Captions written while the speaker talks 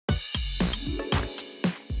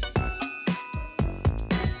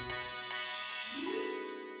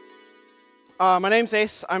My name's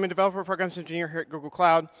Ace. I'm a developer programs engineer here at Google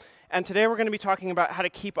Cloud. And today we're going to be talking about how to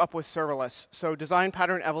keep up with serverless, so design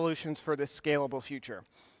pattern evolutions for this scalable future.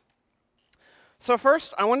 So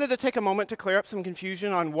first, I wanted to take a moment to clear up some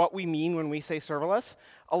confusion on what we mean when we say serverless.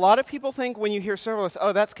 A lot of people think when you hear serverless,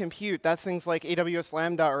 oh, that's compute. That's things like AWS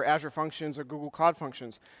Lambda or Azure Functions or Google Cloud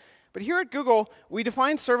Functions. But here at Google, we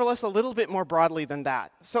define serverless a little bit more broadly than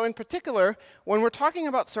that. So in particular, when we're talking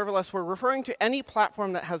about serverless, we're referring to any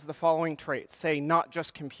platform that has the following traits, say not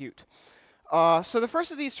just compute. So the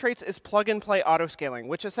first of these traits is plug-and-play autoscaling,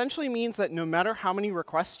 which essentially means that no matter how many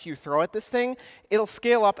requests you throw at this thing, it'll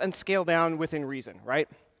scale up and scale down within reason, right?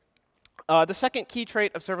 The second key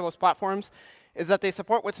trait of serverless platforms is that they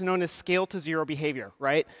support what's known as scale-to-zero behavior,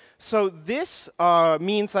 right? So this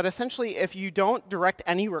means that essentially if you don't direct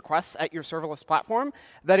any requests at your serverless platform,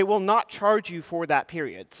 that it will not charge you for that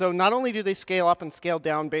period. So not only do they scale up and scale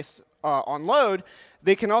down based on load,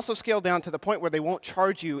 they can also scale down to the point where they won't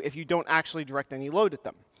charge you if you don't actually direct any load at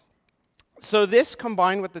them. So this,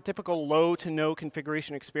 combined with the typical low to no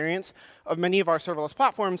configuration experience of many of our serverless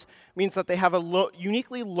platforms, means that they have a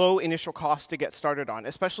uniquely low initial cost to get started on,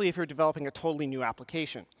 especially if you're developing a totally new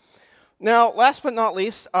application. Now, last but not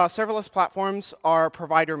least, serverless platforms are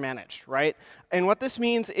provider managed, right? And what this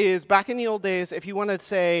means is back in the old days, if you wanted to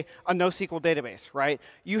say a NoSQL database, right,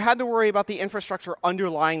 you had to worry about the infrastructure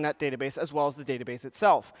underlying that database as well as the database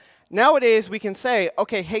itself. Nowadays, we can say,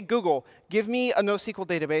 OK, hey, Google, give me a NoSQL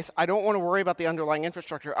database. I don't want to worry about the underlying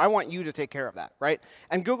infrastructure. I want you to take care of that, right?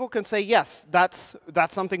 And Google can say, yes, that's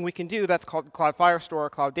something we can do. That's called Cloud Firestore or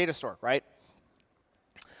Cloud Data Store, right?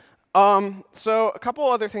 So a couple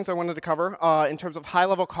other things I wanted to cover in terms of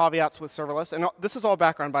high-level caveats with serverless. And this is all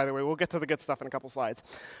background, by the way. We'll get to the good stuff in a couple slides.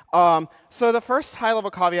 So the first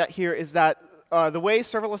high-level caveat here is that the way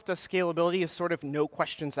serverless does scalability is sort of no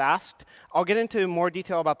questions asked. I'll get into more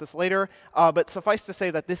detail about this later, but suffice to say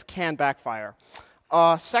that this can backfire.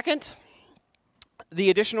 Second, the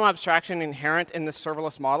additional abstraction inherent in this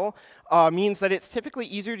serverless model means that it's typically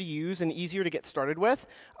easier to use and easier to get started with,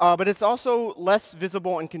 but it's also less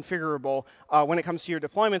visible and configurable when it comes to your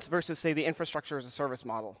deployments versus, say, the infrastructure as a service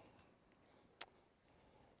model.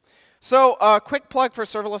 So quick plug for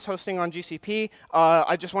serverless hosting on GCP.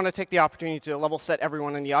 I just want to take the opportunity to level set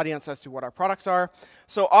everyone in the audience as to what our products are.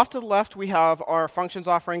 So off to the left, we have our functions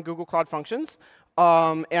offering, Google Cloud Functions.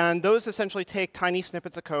 And those essentially take tiny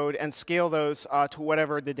snippets of code and scale those to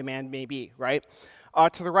whatever the demand may be, right?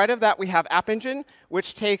 To the right of that, we have App Engine,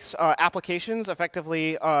 which takes applications,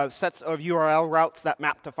 effectively sets of URL routes that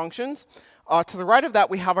map to functions. To the right of that,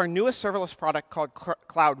 we have our newest serverless product called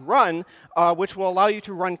Cloud Run, which will allow you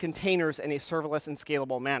to run containers in a serverless and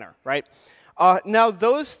scalable manner, right? Now,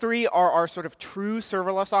 those three are our sort of true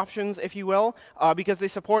serverless options, if you will, because they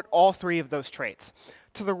support all three of those traits.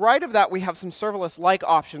 To the right of that, we have some serverless-like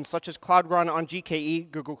options, such as Cloud Run on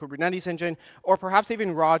GKE, Google Kubernetes Engine, or perhaps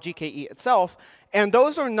even raw GKE itself. And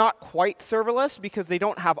those are not quite serverless because they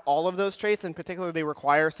don't have all of those traits. In particular, they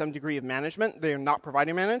require some degree of management. They are not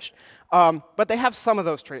provider managed. But they have some of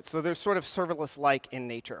those traits, so they're sort of serverless-like in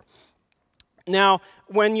nature. Now,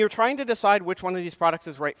 when you're trying to decide which one of these products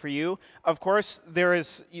is right for you, of course, there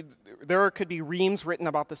could be reams written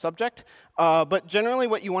about the subject. But generally,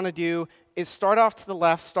 what you want to do is start off to the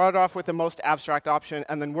left, start off with the most abstract option,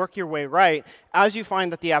 and then work your way right as you find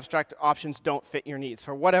that the abstract options don't fit your needs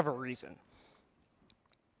for whatever reason.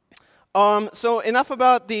 So enough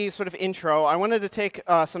about the sort of intro. I wanted to take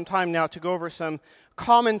some time now to go over some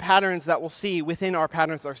common patterns that we'll see within our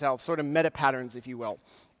patterns ourselves, sort of meta patterns, if you will.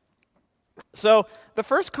 So the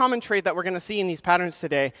first common trait that we're going to see in these patterns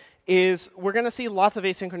today is we're going to see lots of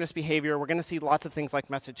asynchronous behavior. We're going to see lots of things like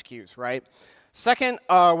message queues, right? Second,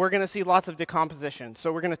 we're going to see lots of decomposition.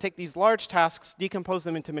 So we're going to take these large tasks, decompose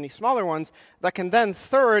them into many smaller ones that can then,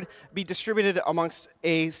 third, be distributed amongst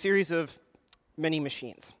a series of many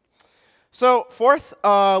machines. So fourth,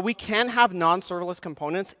 we can have non-serverless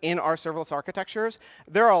components in our serverless architectures.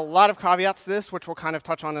 There are a lot of caveats to this, which we'll kind of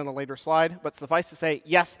touch on in a later slide. But suffice to say,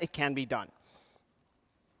 yes, it can be done.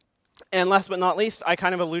 And last but not least, I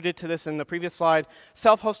kind of alluded to this in the previous slide,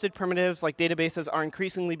 self-hosted primitives like databases are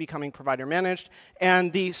increasingly becoming provider managed.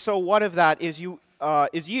 And the so what of that is you,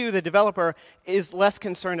 the developer, is less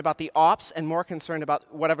concerned about the ops and more concerned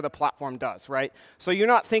about whatever the platform does, right? So you're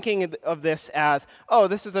not thinking of this as, oh,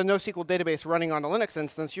 this is a NoSQL database running on a Linux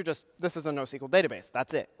instance. You're just, this is a NoSQL database.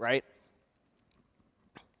 That's it, right?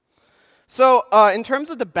 So in terms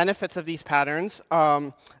of the benefits of these patterns,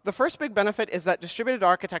 the first big benefit is that distributed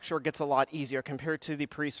architecture gets a lot easier compared to the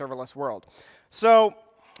pre-serverless world. So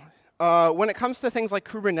when it comes to things like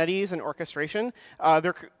Kubernetes and orchestration,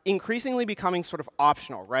 they're increasingly becoming sort of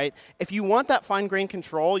optional, right? If you want that fine-grained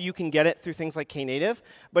control, you can get it through things like Knative.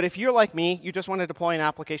 But if you're like me, you just want to deploy an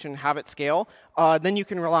application and have it scale, then you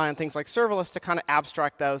can rely on things like serverless to kind of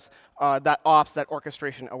abstract those, that ops, that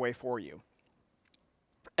orchestration away for you.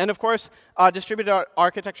 And of course, distributed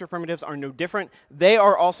architecture primitives are no different. They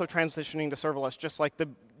are also transitioning to serverless, just like the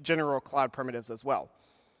general cloud primitives as well.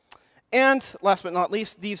 And last but not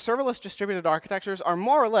least, these serverless distributed architectures are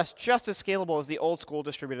more or less just as scalable as the old school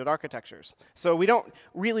distributed architectures. So we don't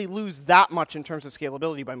really lose that much in terms of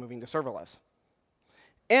scalability by moving to serverless.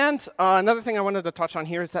 And another thing I wanted to touch on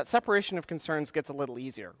here is that separation of concerns gets a little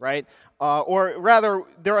easier, right? Or rather,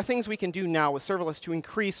 there are things we can do now with serverless to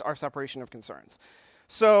increase our separation of concerns.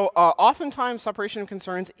 So oftentimes, separation of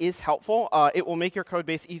concerns is helpful. It will make your code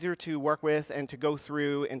base easier to work with and to go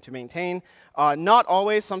through and to maintain. Not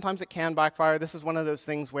always. Sometimes it can backfire. This is one of those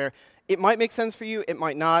things where it might make sense for you. It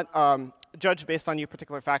might not. Judge based on your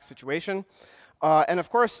particular fact situation. And of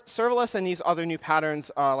course, serverless and these other new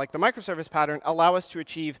patterns, like the microservice pattern, allow us to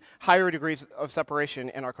achieve higher degrees of separation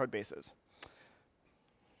in our code bases.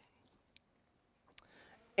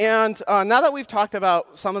 And now that we've talked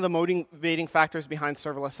about some of the motivating factors behind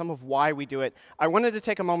serverless, some of why we do it, I wanted to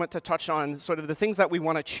take a moment to touch on sort of the things that we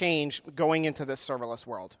want to change going into this serverless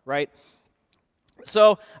world, right?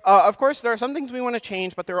 So, of course, there are some things we want to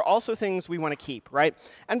change, but there are also things we want to keep, right?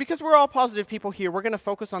 And because we're all positive people here, we're going to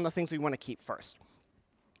focus on the things we want to keep first.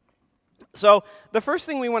 So the first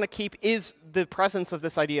thing we want to keep is the presence of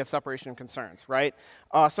this idea of separation of concerns, right?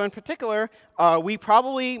 So in particular, we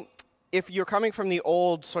probably, if you're coming from the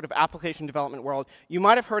old sort of application development world, you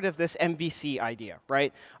might have heard of this MVC idea,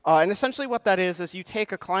 right? And essentially what that is you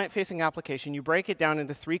take a client-facing application, you break it down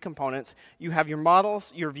into 3 components. You have your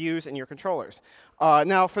models, your views, and your controllers.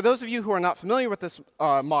 Now, for those of you who are not familiar with this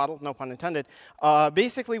model, no pun intended,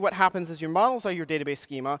 basically what happens is your models are your database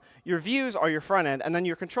schema, your views are your front end, and then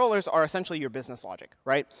your controllers are essentially your business logic,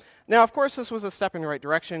 right? Now, of course, this was a step in the right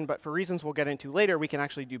direction, but for reasons we'll get into later, we can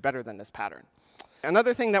actually do better than this pattern.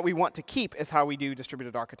 Another thing that we want to keep is how we do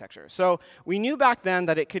distributed architecture. So we knew back then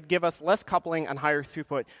that it could give us less coupling and higher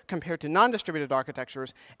throughput compared to non-distributed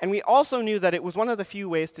architectures. And we also knew that it was one of the few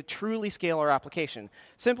ways to truly scale our application,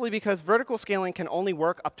 simply because vertical scaling can only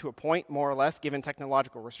work up to a point, more or less, given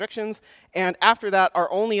technological restrictions. And after that,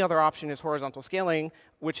 our only other option is horizontal scaling,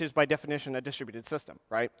 which is by definition a distributed system,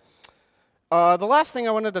 right? The last thing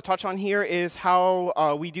I wanted to touch on here is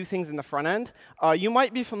how we do things in the front end. You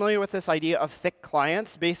might be familiar with this idea of thick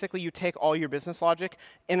clients. Basically, you take all your business logic,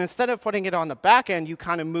 and instead of putting it on the back end, you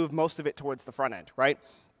kind of move most of it towards the front end, right?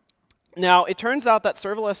 Now, it turns out that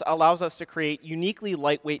serverless allows us to create uniquely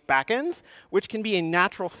lightweight backends, which can be a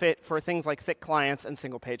natural fit for things like thick clients and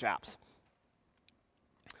single-page apps.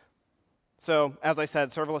 So, as I said,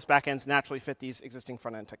 serverless backends naturally fit these existing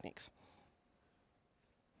front-end techniques.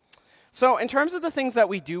 So in terms of the things that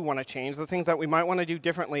we do want to change, the things that we might want to do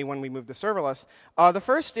differently when we move to serverless, the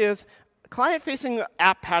first is client-facing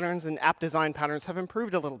app patterns and app design patterns have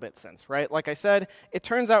improved a little bit since, right? Like I said, it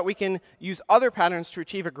turns out we can use other patterns to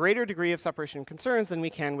achieve a greater degree of separation of concerns than we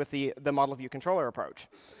can with the model view controller approach.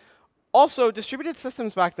 Also, distributed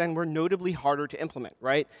systems back then were notably harder to implement,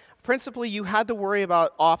 right? Principally, you had to worry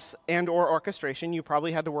about ops and or orchestration. You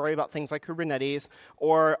probably had to worry about things like Kubernetes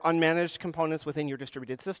or unmanaged components within your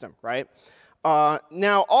distributed system, right?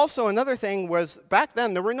 Now, also another thing was back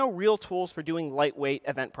then there were no real tools for doing lightweight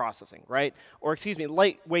event processing, right? Or excuse me,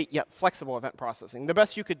 lightweight yet flexible event processing. The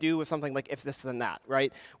best you could do was something like if this then that,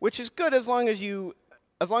 right? Which is good as long as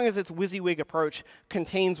its WYSIWYG approach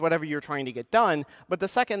contains whatever you're trying to get done, but the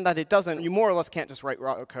second that it doesn't, you more or less can't just write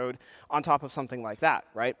raw code on top of something like that,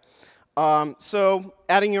 right? So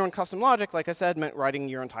adding your own custom logic, like I said, meant writing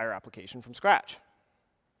your entire application from scratch.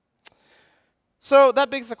 So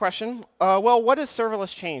that begs the question, well, what does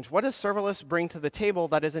serverless change? What does serverless bring to the table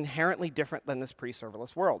that is inherently different than this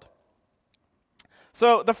pre-serverless world?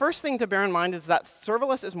 So the first thing to bear in mind is that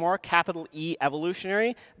serverless is more capital E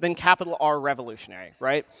evolutionary than capital R revolutionary,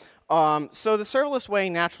 right? So the serverless way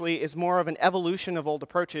naturally is more of an evolution of old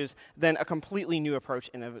approaches than a completely new approach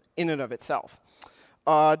in and of itself.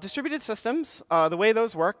 Distributed systems, the way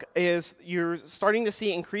those work is you're starting to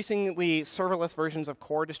see increasingly serverless versions of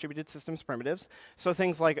core distributed systems primitives, so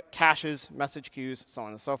things like caches, message queues, so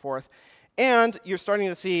on and so forth. And you're starting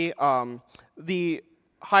to see the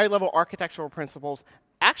high-level architectural principles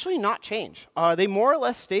actually not change. They more or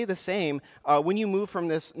less stay the same when you move from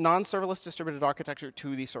this non-serverless distributed architecture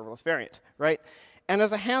to the serverless variant, right? And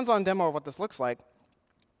as a hands-on demo of what this looks like,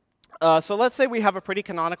 So let's say we have a pretty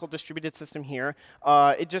canonical distributed system here.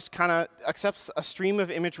 It just kind of accepts a stream of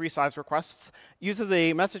image resize requests, uses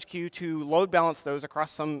a message queue to load balance those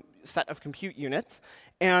across some set of compute units,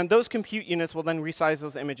 and those compute units will then resize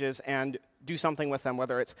those images and do something with them,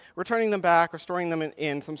 whether it's returning them back or storing them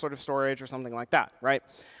in some sort of storage or something like that, right?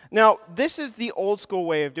 Now, this is the old school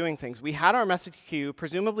way of doing things. We had our message queue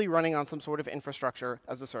presumably running on some sort of infrastructure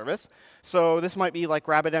as a service. So this might be like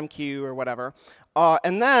RabbitMQ or whatever.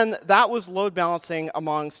 And then that was load balancing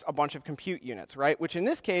amongst a bunch of compute units, right? Which in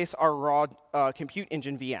this case are raw compute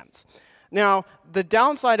engine VMs. Now, the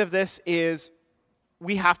downside of this is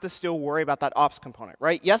we have to still worry about that ops component,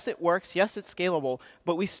 right? Yes, it works. Yes, it's scalable.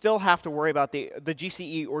 But we still have to worry about the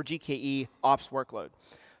GCE or GKE ops workload.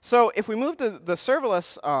 So if we move to the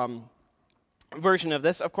serverless version of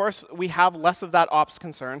this, of course, we have less of that ops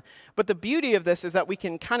concern. But the beauty of this is that we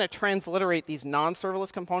can kind of transliterate these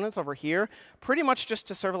non-serverless components over here pretty much just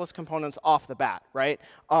to serverless components off the bat, right?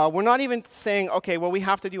 We're not even saying, OK, well, we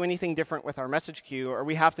have to do anything different with our message queue, or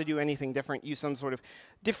we have to do anything different, use some sort of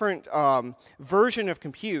different version of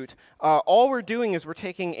compute. All we're doing is we're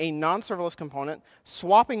taking a non-serverless component,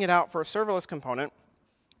 swapping it out for a serverless component,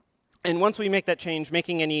 and once we make that change,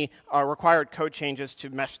 making any required code changes to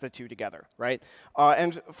mesh the two together, right?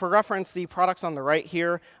 And for reference, the products on the right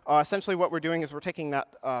here, essentially what we're doing is we're taking that,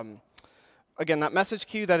 again, that message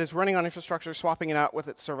queue that is running on infrastructure, swapping it out with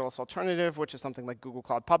its serverless alternative, which is something like Google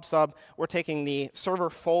Cloud PubSub. We're taking the server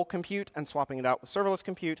full compute and swapping it out with serverless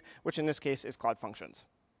compute, which in this case is Cloud Functions.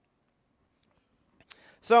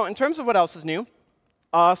 So in terms of what else is new,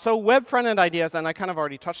 so web front-end ideas, and I kind of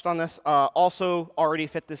already touched on this, also already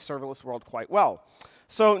fit this serverless world quite well.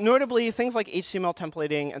 So notably, things like HTML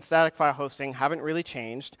templating and static file hosting haven't really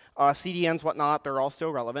changed. CDNs, whatnot, they're all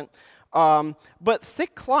still relevant. But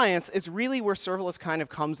thick clients is really where serverless kind of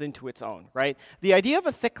comes into its own, right? The idea of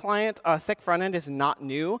a thick client, a thick front end is not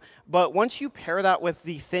new. But once you pair that with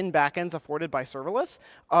the thin backends afforded by serverless,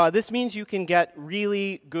 this means you can get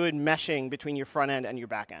really good meshing between your front end and your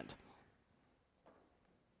back end.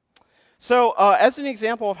 So as an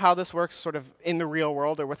example of how this works sort of in the real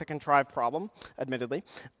world or with a contrived problem, admittedly,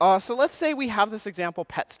 so let's say we have this example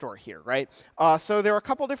pet store here, right? So there are a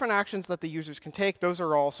couple different actions that the users can take. Those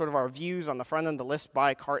are all sort of our views on the front end, the list,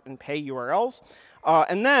 buy, cart, and pay URLs.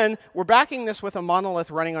 And then we're backing this with a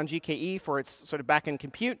monolith running on GKE for its sort of backend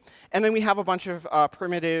compute. And then we have a bunch of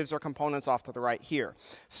primitives or components off to the right here.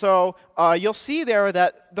 So you'll see there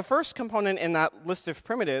that the first component in that list of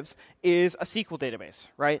primitives is a SQL database,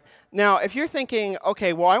 right? Now, if you're thinking,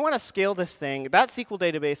 OK, well, I want to scale this thing, that SQL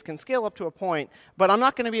database can scale up to a point, but I'm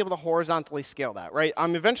not going to be able to horizontally scale that, right?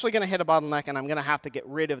 I'm eventually going to hit a bottleneck, and I'm going to have to get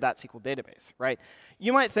rid of that SQL database, right?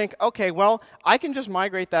 You might think, OK, well, I can just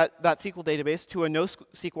migrate that SQL database to a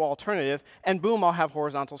NoSQL alternative, and boom, I'll have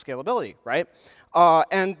horizontal scalability, right?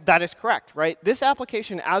 And that is correct, right? This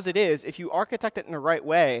application as it is, if you architect it in the right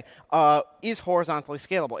way, is horizontally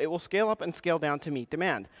scalable. It will scale up and scale down to meet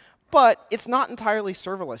demand. But it's not entirely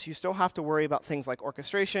serverless. You still have to worry about things like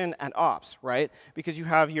orchestration and ops, right? Because you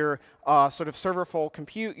have your sort of serverful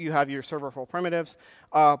compute, you have your serverful primitives.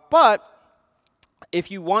 But if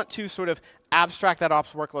you want to sort of abstract that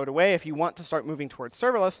ops workload away, if you want to start moving towards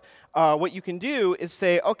serverless, what you can do is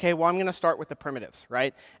say, OK, well, I'm going to start with the primitives,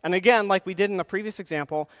 right? And again, like we did in the previous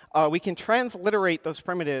example, we can transliterate those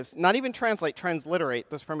primitives, not even translate, transliterate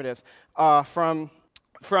those primitives from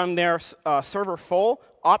their server full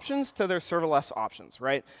options to their serverless options,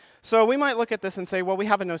 right? So we might look at this and say, well, we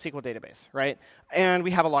have a NoSQL database, right? And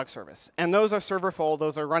we have a log service. And those are server full.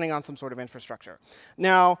 Those are running on some sort of infrastructure.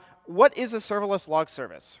 Now, what is a serverless log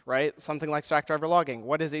service, right? Something like Stackdriver logging.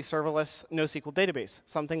 What is a serverless NoSQL database?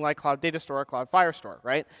 Something like Cloud Data Store or Cloud Firestore,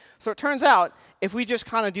 right? So it turns out, if we just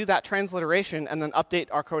kind of do that transliteration and then update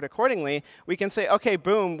our code accordingly, we can say, OK,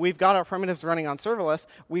 boom, we've got our primitives running on serverless.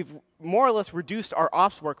 We've more or less reduced our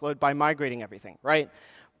ops workload by migrating everything, right?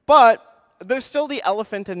 But there's still the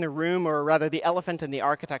elephant in the room, or rather the elephant in the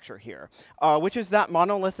architecture here, which is that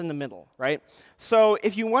monolith in the middle, right? So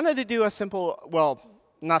if you wanted to do a simple, well,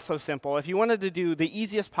 not so simple. If you wanted to do the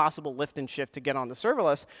easiest possible lift and shift to get onto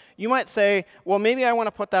serverless, you might say, well, maybe I want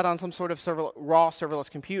to put that on some sort of raw serverless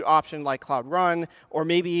compute option like Cloud Run, or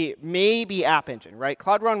maybe App Engine, right?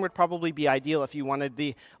 Cloud Run would probably be ideal if you wanted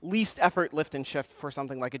the least effort lift and shift for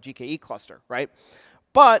something like a GKE cluster, right?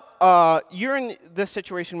 But you're in this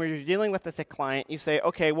situation where you're dealing with a thick client. You say,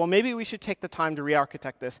 OK, well, maybe we should take the time to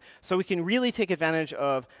re-architect this so we can really take advantage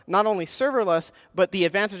of not only serverless, but the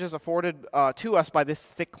advantages afforded to us by this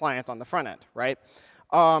thick client on the front end, right?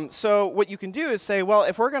 So what you can do is say, well,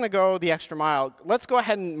 if we're going to go the extra mile, let's go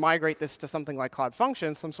ahead and migrate this to something like Cloud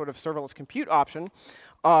Functions, some sort of serverless compute option.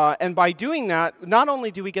 And by doing that, not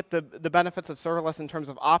only do we get the benefits of serverless in terms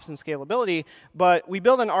of ops and scalability, but we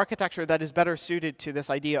build an architecture that is better suited to this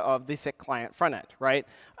idea of the thick client front end, right?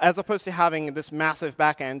 As opposed to having this massive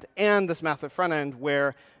back end and this massive front end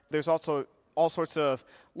where there's also all sorts of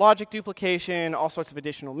logic duplication, all sorts of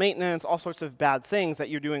additional maintenance, all sorts of bad things that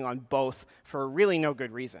you're doing on both for really no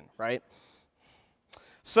good reason, right?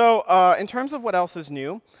 So in terms of what else is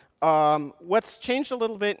new, what's changed a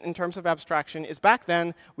little bit in terms of abstraction is back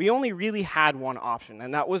then, we only really had one option,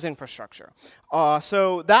 and that was infrastructure.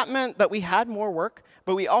 So that meant that we had more work,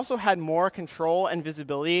 but we also had more control and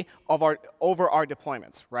visibility of over our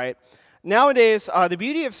deployments, right? Nowadays, the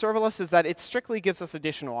beauty of serverless is that it strictly gives us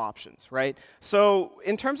additional options, right? So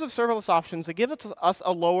in terms of serverless options, it gives us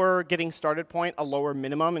a lower getting started point, a lower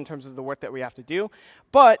minimum in terms of the work that we have to do.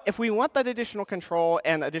 But if we want that additional control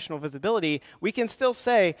and additional visibility, we can still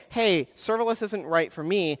say, hey, serverless isn't right for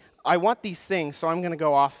me. I want these things, so I'm going to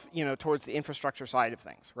go off, towards the infrastructure side of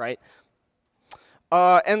things, right?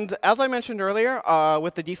 And as I mentioned earlier,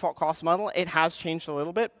 with the default cost model, it has changed a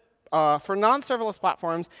little bit. For non-serverless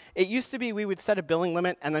platforms, it used to be we would set a billing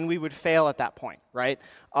limit, and then we would fail at that point, right?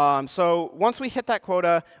 So once we hit that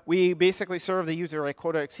quota, we basically serve the user a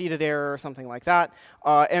quota exceeded error or something like that.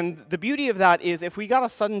 And the beauty of that is if we got a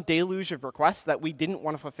sudden deluge of requests that we didn't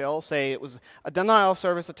want to fulfill, say it was a denial of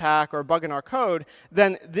service attack or a bug in our code,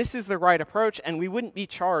 then this is the right approach, and we wouldn't be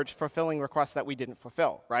charged for filling requests that we didn't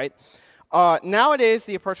fulfill, right? Nowadays,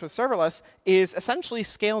 the approach with serverless is essentially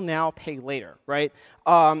scale now, pay later, right?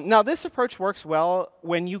 Now, this approach works well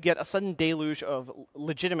when you get a sudden deluge of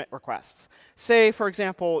legitimate requests. Say, for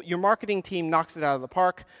example, your marketing team knocks it out of the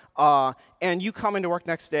park, and you come into work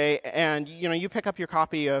next day, and you pick up your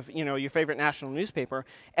copy of your favorite national newspaper,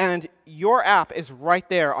 and your app is right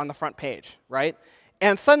there on the front page, right?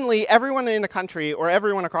 And suddenly, everyone in the country or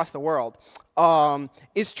everyone across the world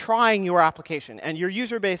is trying your application, and your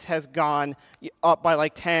user base has gone up by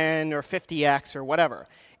like 10 or 50x or whatever.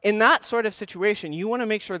 In that sort of situation, you want to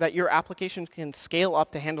make sure that your application can scale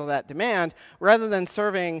up to handle that demand, rather than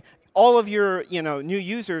serving all of your new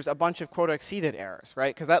users a bunch of quota exceeded errors,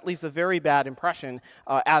 right? Because that leaves a very bad impression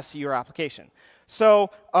as to your application. So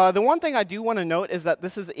the one thing I do want to note is that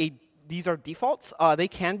these are defaults. They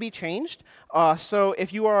can be changed. So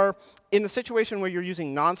if you are in a situation where you're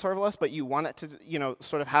using non-serverless, but you want it to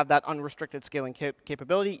sort of have that unrestricted scaling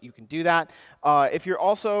capability, you can do that. If you're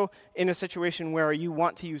also in a situation where you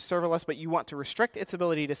want to use serverless, but you want to restrict its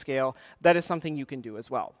ability to scale, that is something you can do as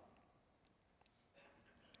well.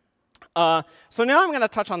 So now I'm going to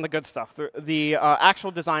touch on the good stuff, the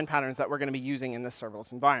actual design patterns that we're going to be using in this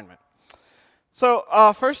serverless environment.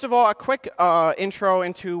 So first of all, a quick intro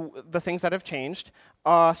into the things that have changed.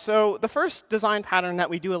 So the first design pattern that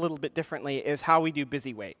we do a little bit differently is how we do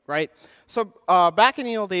busy wait, right? So back in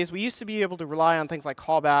the old days, we used to be able to rely on things like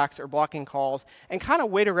callbacks or blocking calls and kind of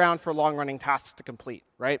wait around for long-running tasks to complete,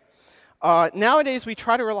 right? Nowadays, we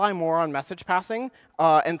try to rely more on message passing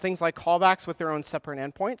and things like callbacks with their own separate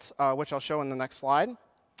endpoints, which I'll show in the next slide.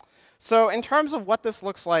 So in terms of what this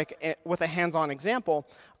looks like with a hands-on example,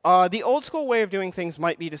 the old school way of doing things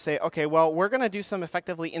might be to say, OK, well, we're going to do some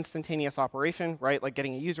effectively instantaneous operation, right, like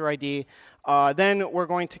getting a user ID. Then we're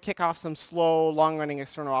going to kick off some slow, long-running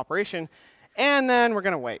external operation. And then we're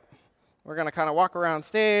going to wait. We're going to kind of walk around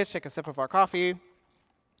stage, take a sip of our coffee,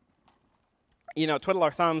 twiddle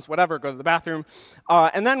our thumbs, whatever, go to the bathroom.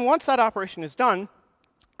 And then once that operation is done,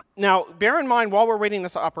 now, bear in mind, while we're waiting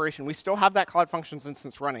this operation, we still have that Cloud Functions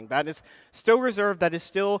instance running. That is still reserved. That is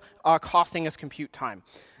still costing us compute time.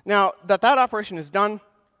 Now, that operation is done,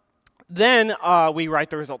 then we write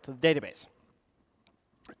the result to the database.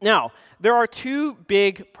 Now, there are two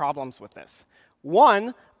big problems with this.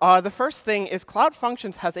 One, the first thing is Cloud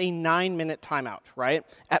Functions has a 9-minute timeout, right,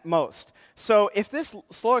 at most. So if this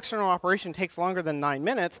slow external operation takes longer than 9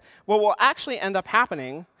 minutes, what will actually end up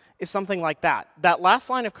happening is something like that. That last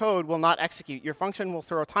line of code will not execute. Your function will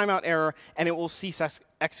throw a timeout error, and it will cease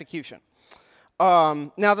execution.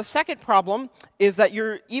 Now, the second problem is that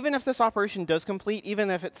even if this operation does complete,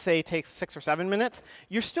 even if it, say, takes 6 or 7 minutes,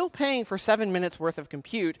 you're still paying for 7 minutes worth of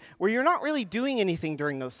compute, where you're not really doing anything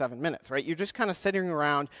during those 7 minutes, right? You're just kind of sitting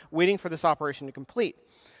around waiting for this operation to complete.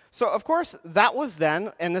 So, of course, that was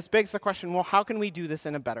then, and this begs the question, well, how can we do this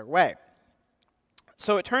in a better way?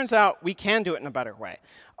 So it turns out we can do it in a better way.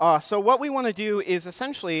 So what we want to do is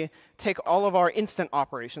essentially take all of our instant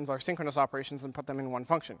operations, our synchronous operations, and put them in one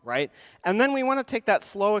function, right? And then we want to take that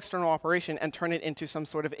slow external operation and turn it into some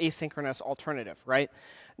sort of asynchronous alternative, right?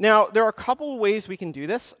 Now, there are a couple ways we can do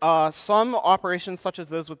this. Some operations, such as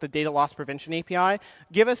those with the data loss prevention API,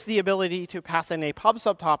 give us the ability to pass in a pub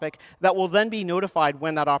subtopic that will then be notified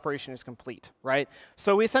when that operation is complete, right?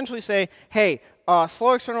 So we essentially say, hey,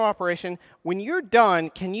 slow external operation, when you're done,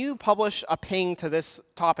 can you publish a ping to this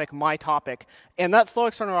topic, my topic? And that slow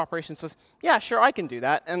external operation says, yeah, sure, I can do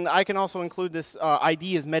that. And I can also include this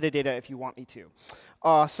ID as metadata if you want me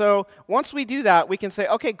to. So once we do that, we can say,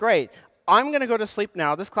 OK, great. I'm going to go to sleep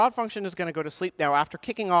now. This cloud function is going to go to sleep now after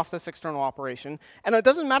kicking off this external operation. And it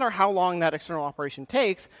doesn't matter how long that external operation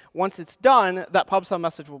takes. Once it's done, that pub/sub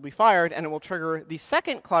message will be fired, and it will trigger the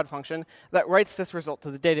second cloud function that writes this result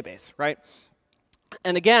to the database, right?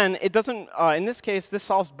 And again, it doesn't, in this case, this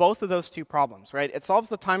solves both of those two problems, right? It solves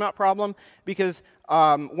the timeout problem because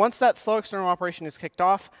once that slow external operation is kicked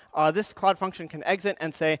off, this cloud function can exit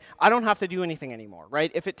and say, I don't have to do anything anymore, right?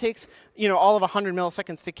 If it takes all of 100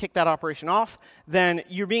 milliseconds to kick that operation off, then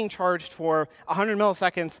you're being charged for 100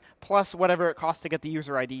 milliseconds plus whatever it costs to get the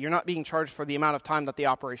user ID. You're not being charged for the amount of time that the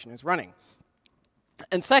operation is running.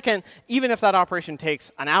 And second, even if that operation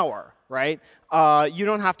takes an hour, right, you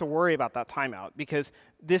don't have to worry about that timeout because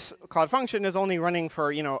this cloud function is only running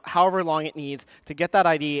for however long it needs to get that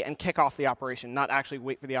ID and kick off the operation, not actually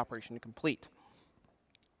wait for the operation to complete.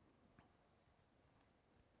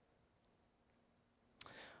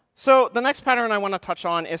 So the next pattern I want to touch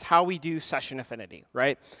on is how we do session affinity,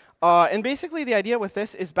 right? And basically, the idea with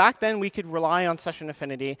this is back then we could rely on session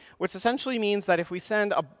affinity, which essentially means that if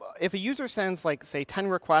a user sends, like, say, 10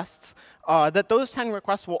 requests, that those 10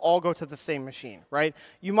 requests will all go to the same machine, right?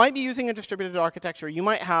 You might be using a distributed architecture. You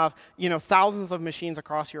might have thousands of machines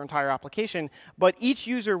across your entire application, but each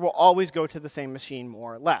user will always go to the same machine,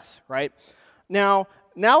 more or less, right? Now,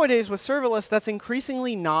 nowadays, with serverless, that's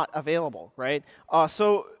increasingly not available, right?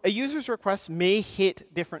 So a user's request may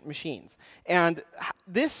hit different machines. And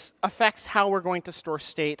this affects how we're going to store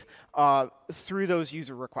state through those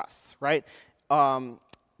user requests, right?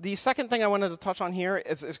 The second thing I wanted to touch on here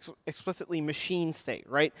is explicitly machine state,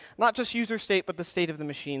 right? Not just user state, but the state of the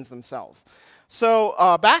machines themselves.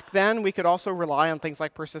 So back then, we could also rely on things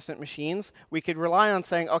like persistent machines. We could rely on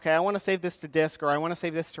saying, OK, I want to save this to disk, or I want to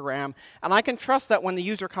save this to RAM. And I can trust that when the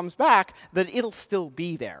user comes back, that it'll still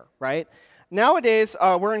be there, right? Nowadays,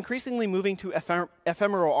 we're increasingly moving to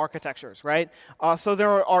ephemeral architectures, right? So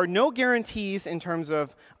there are no guarantees in terms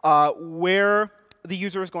of where the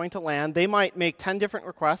user is going to land. They might make 10 different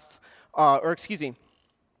requests,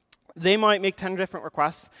 they might make 10 different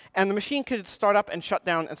requests, and the machine could start up and shut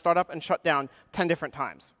down and start up and shut down 10 different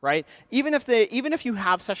times, right? Even if you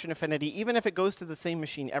have session affinity, even if it goes to the same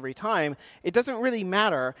machine every time, it doesn't really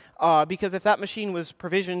matter because if that machine was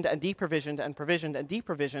provisioned and deprovisioned and provisioned and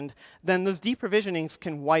deprovisioned, then those deprovisionings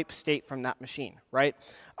can wipe state from that machine, right?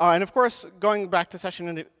 And of course, going back to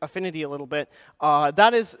session affinity a little bit,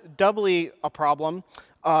 that is doubly a problem.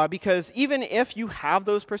 Because even if you have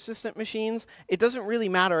those persistent machines, it doesn't really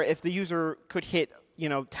matter if the user could hit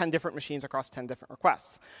 10 different machines across 10 different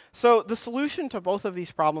requests. So the solution to both of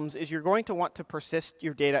these problems is you're going to want to persist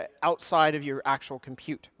your data outside of your actual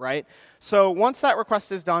compute, right? So once that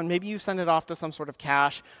request is done, maybe you send it off to some sort of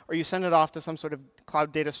cache, or you send it off to some sort of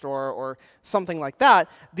cloud data store, or something like that.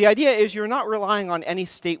 The idea is you're not relying on any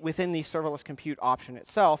state within the serverless compute option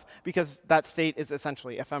itself, because that state is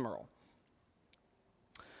essentially ephemeral.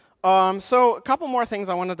 So a couple more things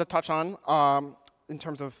I wanted to touch on in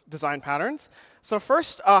terms of design patterns. So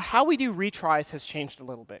first, how we do retries has changed a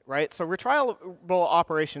little bit, right? So retriable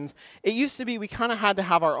operations, it used to be we kind of had to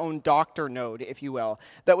have our own doctor node, if you will,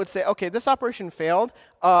 that would say, OK, this operation failed.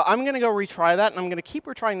 I'm going to go retry that, and I'm going to keep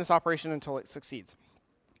retrying this operation until it succeeds.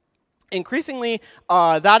 Increasingly,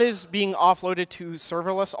 that is being offloaded to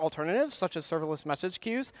serverless alternatives, such as serverless message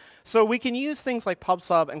queues. So we can use things like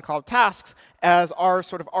pub/sub and cloud tasks as our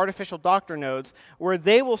sort of artificial doctor nodes, where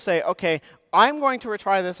they will say, OK, I'm going to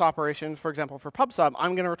retry this operation, for example, for pub/sub.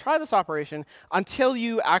 I'm going to retry this operation until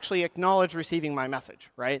you actually acknowledge receiving my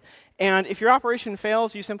message, right? And if your operation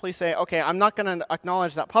fails, you simply say, OK, I'm not going to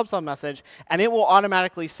acknowledge that pub/sub message, and it will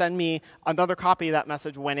automatically send me another copy of that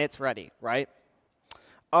message when it's ready, right?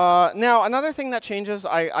 Now, another thing that changes,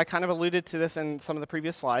 I kind of alluded to this in some of the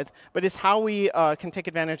previous slides, but is how we can take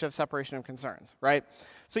advantage of separation of concerns, right?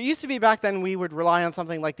 So it used to be back then we would rely on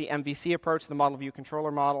something like the MVC approach, the model view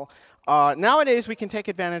controller model. Nowadays, we can take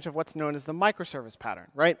advantage of what's known as the microservice pattern,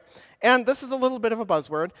 right? And this is a little bit of a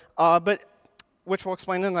buzzword, but which we'll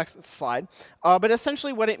explain in the next slide. But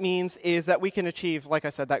essentially what it means is that we can achieve, like I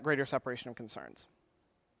said, that greater separation of concerns.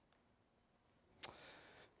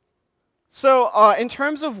 So in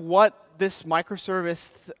terms of what this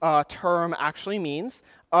microservice term actually means,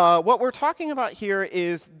 what we're talking about here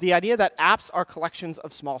is the idea that apps are collections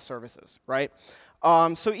of small services, right?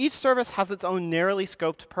 So each service has its own narrowly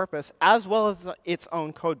scoped purpose as well as its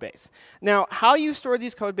own code base. Now, how you store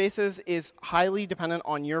these code bases is highly dependent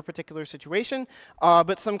on your particular situation,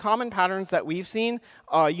 but some common patterns that we've seen,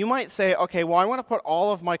 you might say, okay, well, I want to put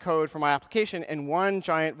all of my code for my application in one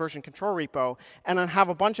giant version control repo and then have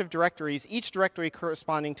a bunch of directories, each directory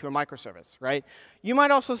corresponding to a microservice, right? You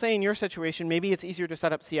might also say in your situation, maybe it's easier to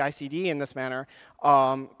set up CI/CD in this manner,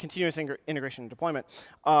 continuous integration and deployment.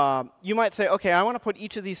 You might say, okay, I want to put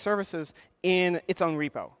each of these services in its own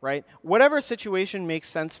repo, right? Whatever situation makes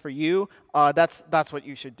sense for you, that's what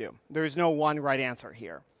you should do. There is no one right answer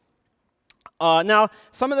here. Now,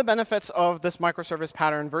 some of the benefits of this microservice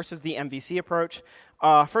pattern versus the MVC approach.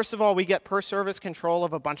 First of all, we get per service control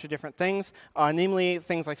of a bunch of different things, namely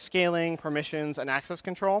things like scaling, permissions, and access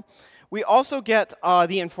control. We also get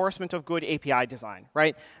the enforcement of good API design,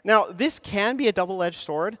 right? Now, this can be a double-edged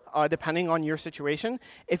sword, depending on your situation.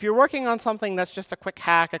 If you're working on something that's just a quick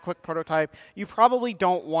hack, a quick prototype, you probably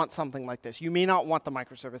don't want something like this. You may not want the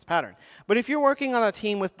microservice pattern. But if you're working on a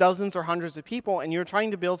team with dozens or hundreds of people and you're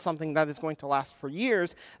trying to build something that is going to last for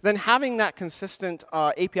years, then having that consistent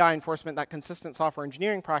API enforcement, that consistent software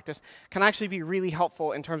engineering practice can actually be really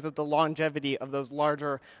helpful in terms of the longevity of those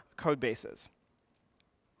larger code bases.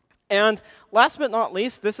 And last but not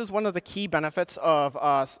least, this is one of the key benefits of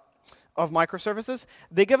microservices.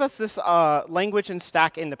 They give us this language and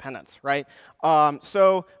stack independence, right?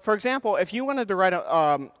 So for example, if you wanted to write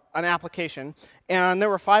an application and there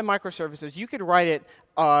were 5 microservices, you could write it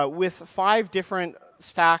with 5 different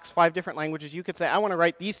stacks, 5 different languages. You could say, I want to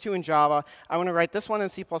write these 2 in Java, I want to write this one in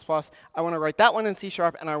C++, I want to write that one in C#,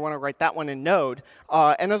 and I want to write that one in Node.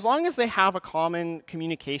 And as long as they have a common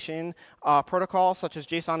communication protocol, such as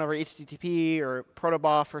JSON over HTTP or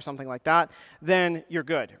protobuf or something like that, then you're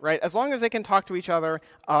good, right? As long as they can talk to each other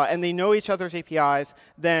and they know each other's APIs,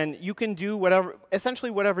 then you can do whatever, essentially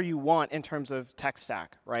whatever you want in terms of tech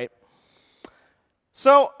stack, right?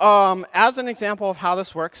 So as an example of how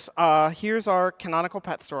this works, here's our canonical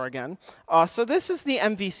pet store again. So this is the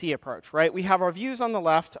MVC approach, right? We have our views on the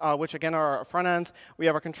left, which again are our front ends. We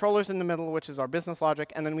have our controllers in the middle, which is our business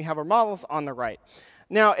logic. And then we have our models on the right.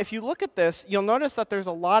 Now, if you look at this, you'll notice that there's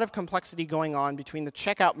a lot of complexity going on between the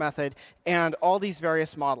checkout method and all these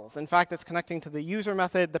various models. In fact, it's connecting to the user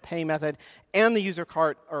method, the pay method, and the user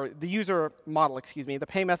cart, or the user model, excuse me, the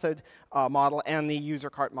pay method model and the user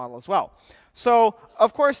cart model as well. So,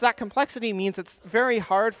 of course, that complexity means it's very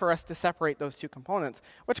hard for us to separate those 2 components,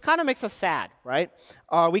 which kind of makes us sad, right?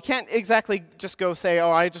 We can't exactly just go say,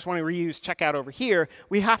 oh, I just want to reuse checkout over here.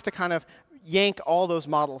 We have to kind of yank all those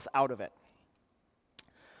models out of it.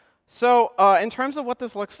 So in terms of what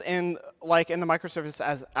this looks like in the microservice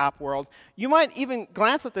as app world, you might even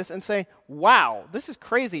glance at this and say, wow, this is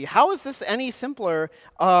crazy. How is this any simpler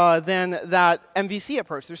than that MVC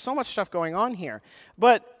approach? There's so much stuff going on here.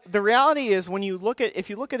 But the reality is, when you look at, if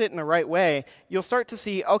you look at it in the right way, you'll start to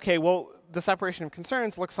see, OK, well, the separation of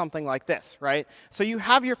concerns looks something like this, right? So you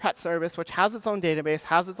have your pet service, which has its own database,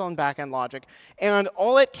 has its own backend logic, and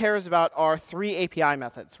all it cares about are 3 API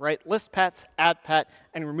methods, right? List pets, add pet,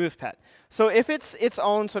 and remove pet. So if it's its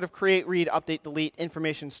own sort of create, read, update, delete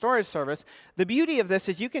information storage service, the beauty of this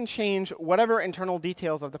is you can change whatever internal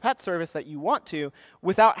details of the pet service that you want to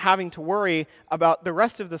without having to worry about the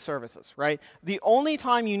rest of the services, right? The only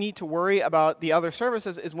time you need to worry about the other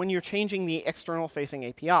services is when you're changing the external facing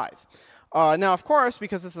APIs. Now, of course,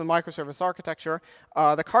 because this is a microservice architecture,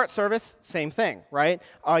 the cart service, same thing, right?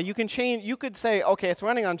 You can change. You could say, OK, it's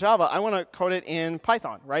running on Java. I want to code it in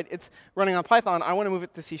Python, right? It's running on Python. I want to move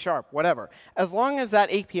it to C#, whatever. As long as that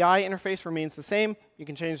API interface remains the same, you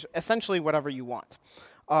can change essentially whatever you want.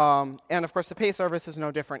 And of course, the pay service is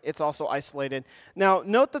no different. It's also isolated. Now,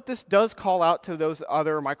 note that this does call out to those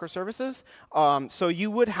other microservices. So you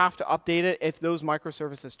would have to update it if those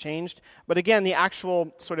microservices changed. But again, the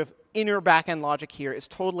actual sort of inner backend logic here is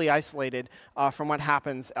totally isolated from what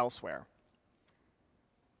happens elsewhere.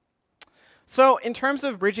 So in terms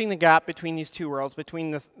of bridging the gap between these 2 worlds,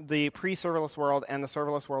 between the pre-serverless world and the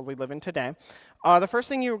serverless world we live in today, the first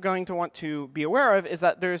thing you're going to want to be aware of is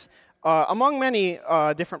that there's among many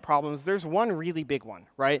different problems, there's one really big one,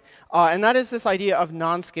 right? And that is this idea of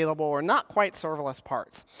non-scalable or not quite serverless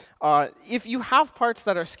parts. If you have parts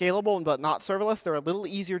that are scalable but not serverless, they're a little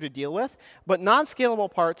easier to deal with. But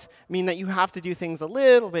non-scalable parts mean that you have to do things a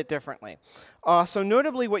little bit differently. So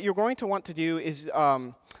notably, what you're going to want to do is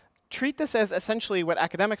treat this as essentially what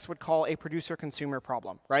academics would call a producer-consumer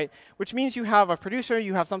problem, right? Which means you have a producer,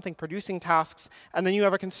 you have something producing tasks, and then you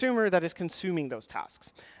have a consumer that is consuming those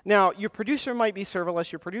tasks. Now, your producer might be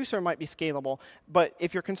serverless, your producer might be scalable, but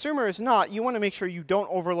if your consumer is not, you want to make sure you don't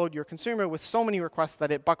overload your consumer with so many requests that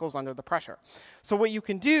it buckles under the pressure. So what you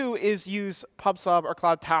can do is use PubSub or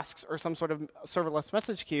Cloud Tasks or some sort of serverless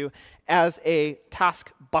message queue as a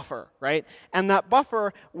task buffer, right? And that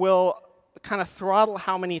buffer will kind of throttle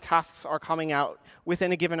how many tasks are coming out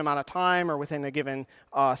within a given amount of time or within a given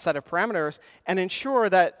set of parameters, and ensure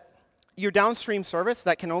that your downstream service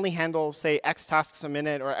that can only handle, say, X tasks a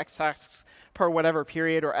minute or X tasks per whatever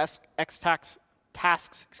period or X tasks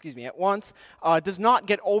at once does not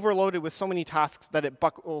get overloaded with so many tasks that it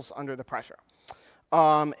buckles under the pressure.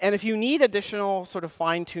 And if you need additional sort of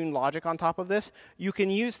fine-tuned logic on top of this, you can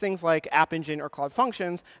use things like App Engine or Cloud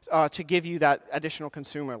Functions to give you that additional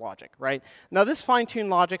consumer logic, right? Now, this fine-tuned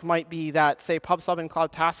logic might be that, say, PubSub and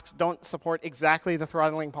Cloud Tasks don't support exactly the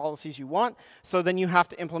throttling policies you want, so then you have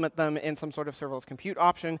to implement them in some sort of serverless compute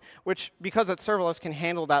option, which, because it's serverless, can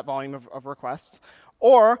handle that volume of requests.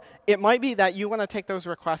 Or it might be that you want to take those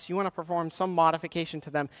requests, you want to perform some modification to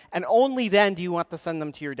them, and only then do you want to send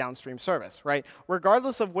them to your downstream service, right?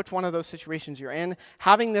 Regardless of which one of those situations you're in,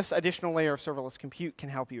 having this additional layer of serverless compute can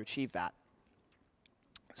help you achieve that.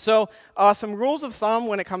 So some rules of thumb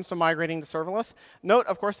when it comes to migrating to serverless. Note,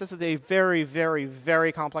 of course, this is a very, very,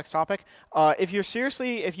 very complex topic. If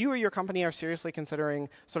you or your company are seriously considering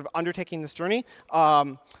sort of undertaking this journey,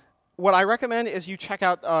 what I recommend is you check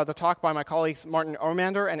out the talk by my colleagues Martin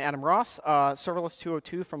Omander and Adam Ross, Serverless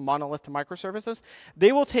 202 from Monolith to Microservices.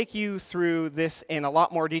 They will take you through this in a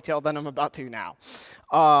lot more detail than I'm about to now.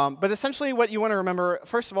 But essentially what you want to remember,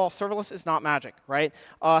 first of all, serverless is not magic, right?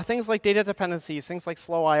 Things like data dependencies, things like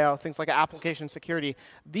slow I/O, things like application security,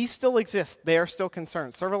 these still exist. They are still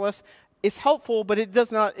concerns. Serverless is helpful, but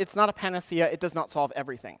it's not a panacea. It does not solve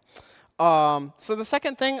everything. So the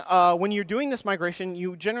second thing, when you're doing this migration,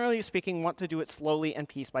 you generally speaking want to do it slowly and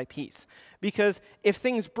piece by piece. Because if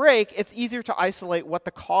things break, it's easier to isolate what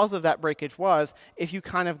the cause of that breakage was if you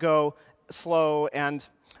kind of go slow and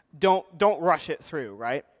don't rush it through,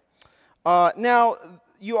 right? Now,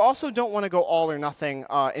 you also don't want to go all or nothing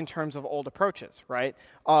in terms of old approaches, right?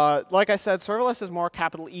 Like I said, serverless is more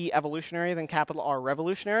capital E evolutionary than capital R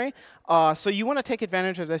revolutionary. So you want to take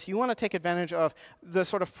advantage of this. You want to take advantage of the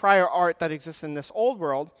sort of prior art that exists in this old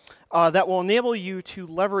world that will enable you to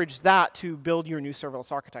leverage that to build your new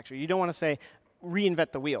serverless architecture. You don't want to, say,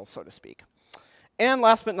 reinvent the wheel, so to speak. And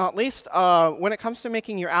last but not least, when it comes to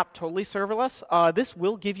making your app totally serverless, this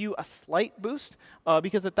will give you a slight boost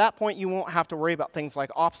because at that point you won't have to worry about things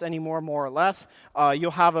like ops anymore, more or less.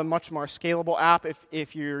 You'll have a much more scalable app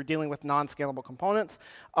if you're dealing with non-scalable components.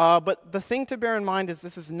 But the thing to bear in mind is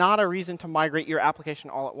this is not a reason to migrate your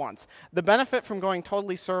application all at once. The benefit from going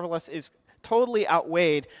totally serverless is totally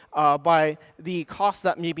outweighed by the cost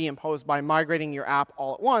that may be imposed by migrating your app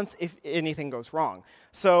all at once if anything goes wrong.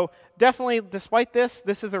 So definitely, despite this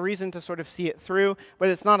is a reason to sort of see it through, but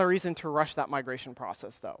it's not a reason to rush that migration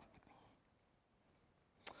process, though.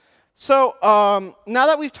 So now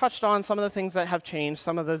that we've touched on some of the things that have changed,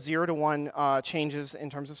 some of the 0 to 1 changes in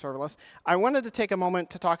terms of serverless, I wanted to take a moment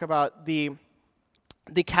to talk about the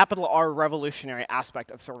capital R revolutionary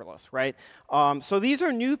aspect of serverless, right? So these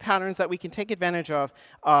are new patterns that we can take advantage of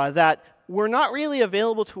that were not really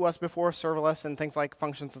available to us before serverless and things like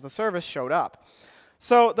functions as a service showed up.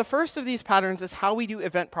 So the first of these patterns is how we do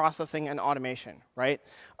event processing and automation, right?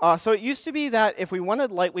 So it used to be that if we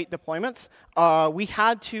wanted lightweight deployments, we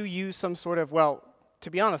had to use some sort of, well, to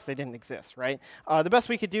be honest, they didn't exist, right? The best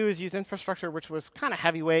we could do is use infrastructure, which was kind of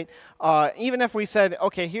heavyweight. Even if we said,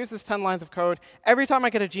 OK, here's this 10 lines of code. Every time I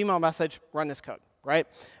get a Gmail message, run this code, right?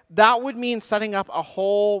 That would mean setting up a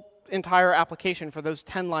whole entire application for those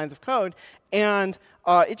 10 lines of code. And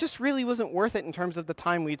it just really wasn't worth it in terms of the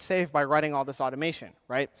time we'd save by writing all this automation,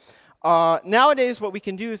 right? Nowadays, what we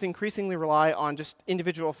can do is increasingly rely on just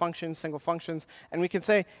individual functions, single functions, and we can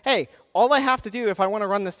say, hey, all I have to do if I want to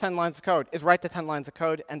run this 10 lines of code is write the 10 lines of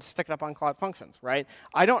code and stick it up on Cloud Functions, right?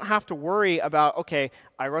 I don't have to worry about, OK,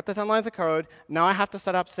 I wrote the 10 lines of code. Now I have to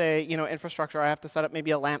set up, say, infrastructure. I have to set up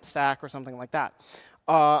maybe a LAMP stack or something like that.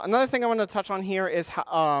 Another thing I want to touch on here is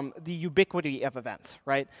the ubiquity of events,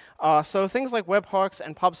 right? So things like webhooks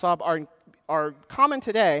and PubSub are common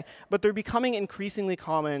today, but they're becoming increasingly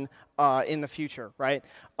common in the future, right?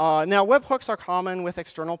 Now, webhooks are common with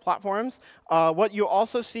external platforms. What you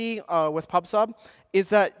also see with PubSub is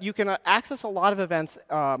that you can access a lot of events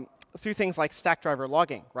through things like Stackdriver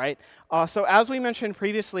logging, right? So as we mentioned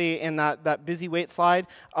previously in that busy wait slide,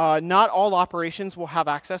 not all operations will have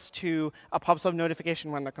access to a PubSub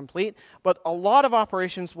notification when they're complete, but a lot of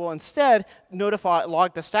operations will instead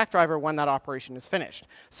log the Stackdriver when that operation is finished.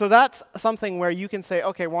 So that's something where you can say,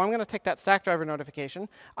 okay, well, I'm going to take that Stackdriver notification,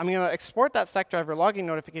 I'm going to export that Stackdriver logging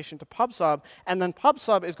notification to PubSub, and then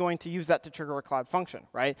PubSub is going to use that to trigger a Cloud function,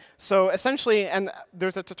 right? So essentially, and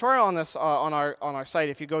there's a tutorial on this on our site.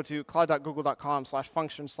 If you go to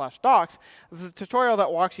cloud.google.com/function/docs, this is a tutorial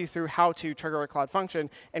that walks you through how to trigger a Cloud function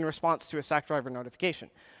in response to a Stackdriver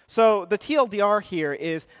notification. So the TLDR here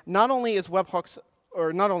is not only are webhooks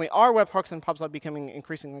and PubSub becoming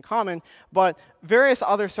increasingly common, but various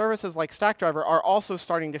other services like Stackdriver are also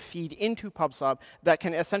starting to feed into PubSub that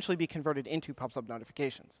can essentially be converted into PubSub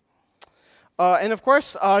notifications. And of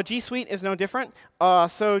course, G Suite is no different.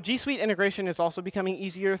 So G Suite integration is also becoming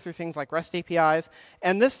easier through things like REST APIs.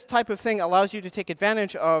 And this type of thing allows you to take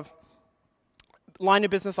advantage of line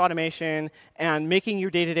of business automation and making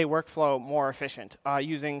your day-to-day workflow more efficient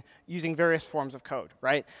using various forms of code,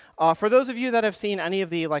 right? For those of you that have seen any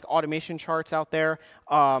of the automation charts out there,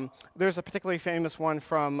 there's a particularly famous one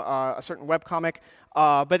from a certain webcomic.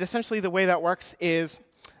 But essentially, the way that works is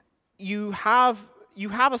you have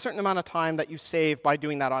a certain amount of time that you save by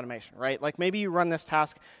doing that automation, right? Like maybe you run this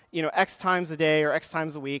task, X times a day or X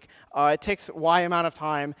times a week. It takes Y amount of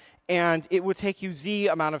time, and it would take you Z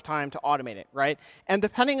amount of time to automate it, right? And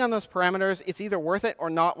depending on those parameters, it's either worth it or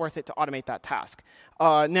not worth it to automate that task.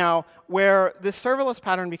 Now, where this serverless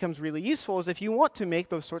pattern becomes really useful is if you want to make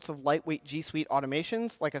those sorts of lightweight G Suite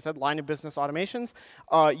automations, like I said, line of business automations,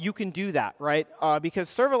 you can do that, right? Because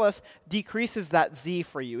serverless decreases that Z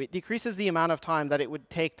for you. It decreases the amount of time that it would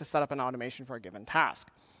take to set up an automation for a given task.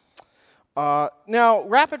 Now,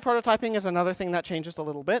 rapid prototyping is another thing that changes a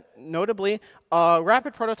little bit. Notably,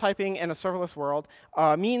 rapid prototyping in a serverless world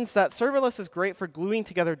means that serverless is great for gluing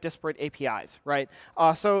together disparate APIs, right?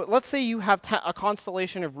 So let's say you have a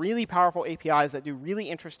constellation of really powerful APIs that do really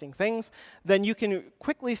interesting things. Then you can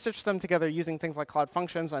quickly stitch them together using things like Cloud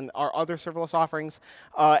Functions and our other serverless offerings,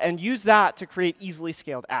 and use that to create easily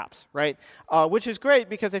scaled apps, right? Which is great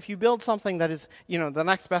because if you build something that is the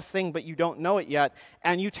next best thing, but you don't know it yet,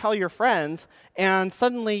 and you tell your friends, and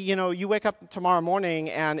suddenly, you wake up tomorrow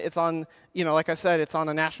morning and it's on, like I said, it's on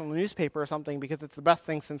a national newspaper or something because it's the best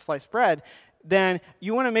thing since sliced bread, then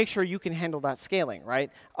you want to make sure you can handle that scaling,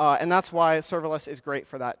 right? And that's why serverless is great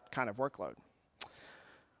for that kind of workload.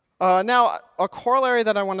 Now, a corollary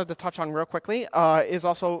that I wanted to touch on real quickly is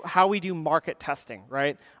also how we do market testing,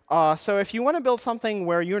 right? So if you want to build something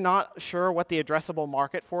where you're not sure what the addressable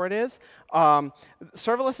market for it is,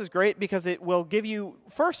 serverless is great because it will give you,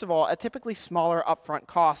 first of all, a typically smaller upfront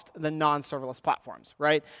cost than non-serverless platforms,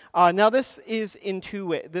 right? Now, this is in two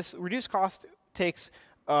ways. This reduced cost takes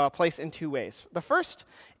place in two ways. The first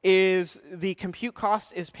is the compute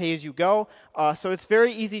cost is pay-as-you-go. So it's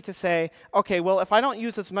very easy to say, OK, well, if I don't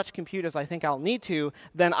use as much compute as I think I'll need to,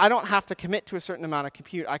 then I don't have to commit to a certain amount of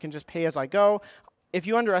compute. I can just pay as I go. If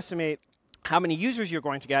you underestimate how many users you're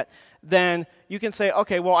going to get, then you can say,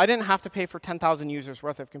 OK, well, I didn't have to pay for 10,000 users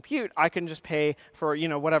worth of compute. I can just pay for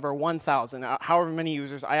whatever 1,000, however many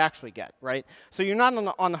users I actually get, right? So you're not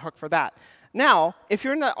on the hook for that. Now, if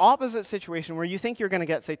you're in the opposite situation where you think you're going to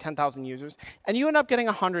get, say, 10,000 users, and you end up getting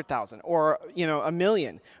 100,000 or 1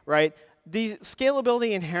 million, right? The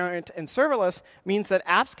scalability inherent in serverless means that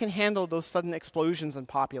apps can handle those sudden explosions in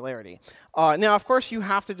popularity. Now, of course, you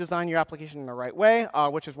have to design your application in the right way,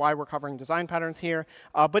 which is why we're covering design patterns here.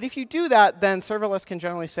 But if you do that, then serverless can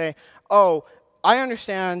generally say, oh, I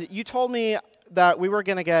understand. You told me that we were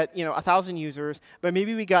going to get 1,000 users, but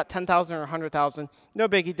maybe we got 10,000 or 100,000. No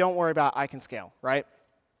biggie. Don't worry about it. I can scale, right?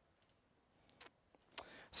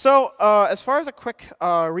 So as far as a quick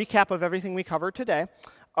recap of everything we covered today,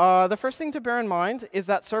 the first thing to bear in mind is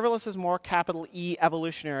that serverless is more capital E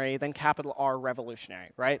evolutionary than capital R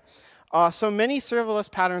revolutionary, right? So many serverless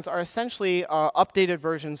patterns are essentially updated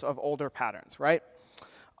versions of older patterns, right?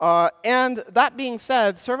 And that being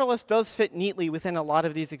said, serverless does fit neatly within a lot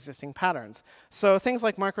of these existing patterns. So things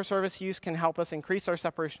like microservice use can help us increase our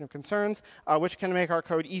separation of concerns, which can make our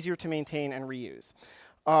code easier to maintain and reuse.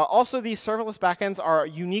 Also, these serverless backends are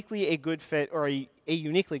uniquely a good fit, or a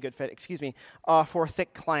uniquely good fit, excuse me, for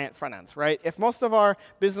thick client front ends, right? If most of our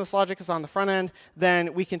business logic is on the front end,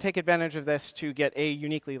 then we can take advantage of this to get a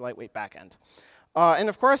uniquely lightweight backend. And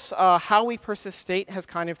of course, how we persist state has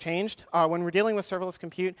kind of changed. When we're dealing with serverless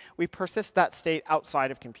compute, we persist that state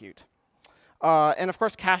outside of compute. And of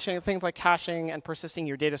course, caching, things like caching and persisting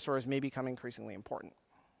your data stores may become increasingly important.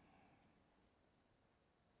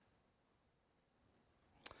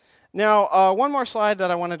 Now, one more slide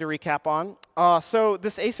that I wanted to recap on. So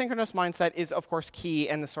this asynchronous mindset is, of course, key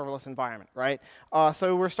in the serverless environment, right?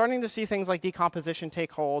 So we're starting to see things like decomposition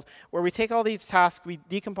take hold, where we take all these tasks, we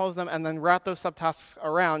decompose them, and then route those subtasks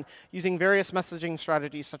around using various messaging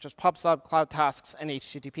strategies such as PubSub, Cloud Tasks, and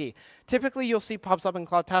HTTP. Typically, you'll see PubSub and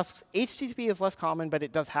Cloud Tasks. HTTP is less common, but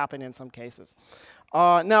it does happen in some cases.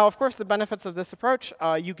 Now, of course, the benefits of this approach,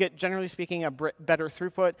 you get, generally speaking, a better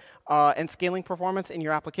throughput and scaling performance in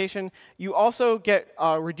your application. You also get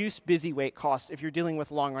reduced busy wait cost if you're dealing with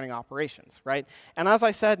long-running operations, right? And as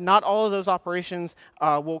I said, not all of those operations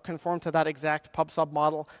will conform to that exact PubSub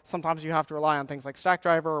model. Sometimes you have to rely on things like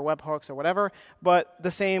Stackdriver or webhooks or whatever, but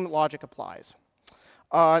the same logic applies.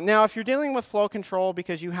 Now, if you're dealing with flow control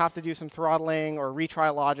because you have to do some throttling or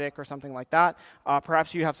retry logic or something like that,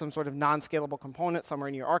 perhaps you have some sort of non-scalable component somewhere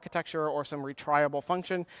in your architecture or some retriable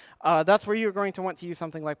function, that's where you're going to want to use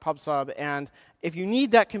something like PubSub. And if you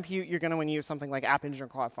need that compute, you're going to want to use something like App Engine or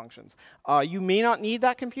Cloud Functions. You may not need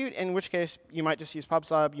that compute, in which case you might just use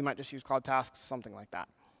PubSub, you might just use Cloud Tasks, something like that.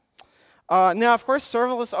 Now, of course,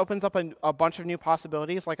 serverless opens up a bunch of new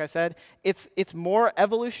possibilities. Like I said, it's more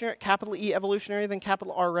evolutionary, capital E evolutionary than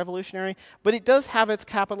capital R revolutionary, but it does have its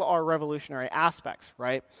capital R revolutionary aspects,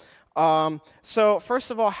 right? So first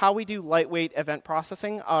of all, how we do lightweight event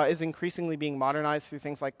processing is increasingly being modernized through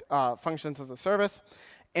things like functions as a service.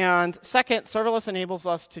 And second, serverless enables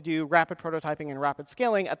us to do rapid prototyping and rapid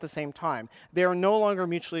scaling at the same time. They are no longer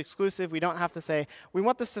mutually exclusive. We don't have to say, we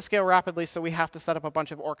want this to scale rapidly, so we have to set up a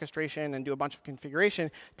bunch of orchestration and do a bunch of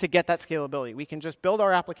configuration to get that scalability. We can just build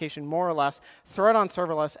our application more or less, throw it on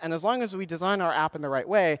serverless, and as long as we design our app in the right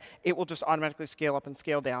way, it will just automatically scale up and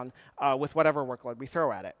scale down with whatever workload we throw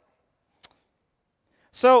at it.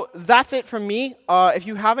 So that's it from me. If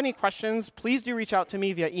you have any questions, please do reach out to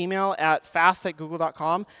me via email at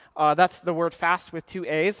fast@google.com. That's the word fast with 2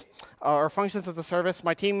 A's, or functions as a service.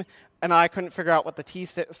 My team and I couldn't figure out what the T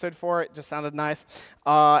stood for. It just sounded nice.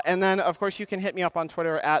 And then, of course, you can hit me up on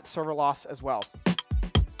Twitter at serverloss as well.